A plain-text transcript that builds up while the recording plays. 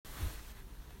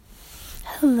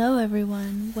Hello,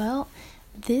 everyone. Well,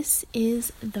 this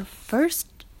is the first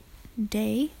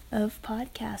day of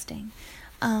podcasting.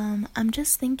 I'm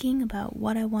just thinking about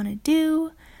what I want to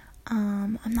do.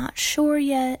 I'm not sure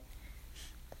yet.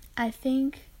 I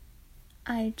think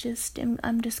I'm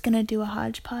just gonna do a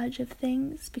hodgepodge of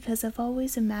things because I've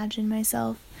always imagined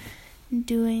myself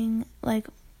doing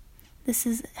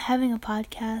having a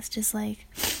podcast is like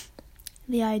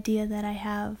the idea that I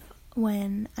have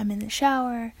when I'm in the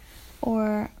shower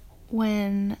or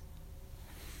when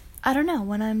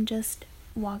I'm just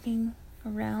walking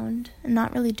around and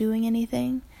not really doing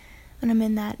anything. When I'm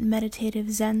in that meditative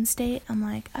Zen state, I'm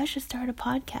like, I should start a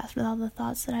podcast with all the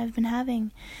thoughts that I've been having.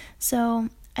 So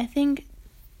I think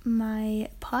my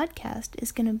podcast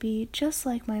is going to be just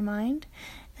like my mind,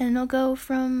 and it'll go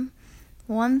from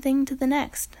one thing to the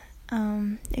next,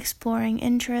 exploring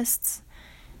interests,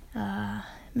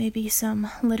 maybe some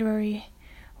literary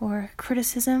or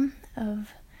criticism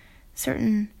of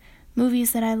certain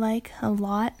movies that I like a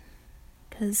lot,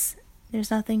 because there's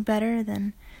nothing better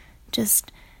than just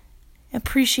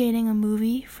appreciating a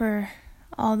movie for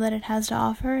all that it has to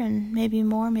offer, and maybe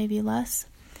more, maybe less.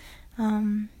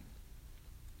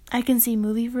 I can see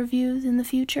movie reviews in the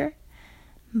future,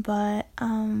 but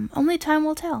only time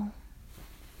will tell.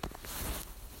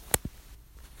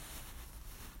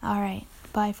 Alright,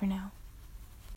 bye for now.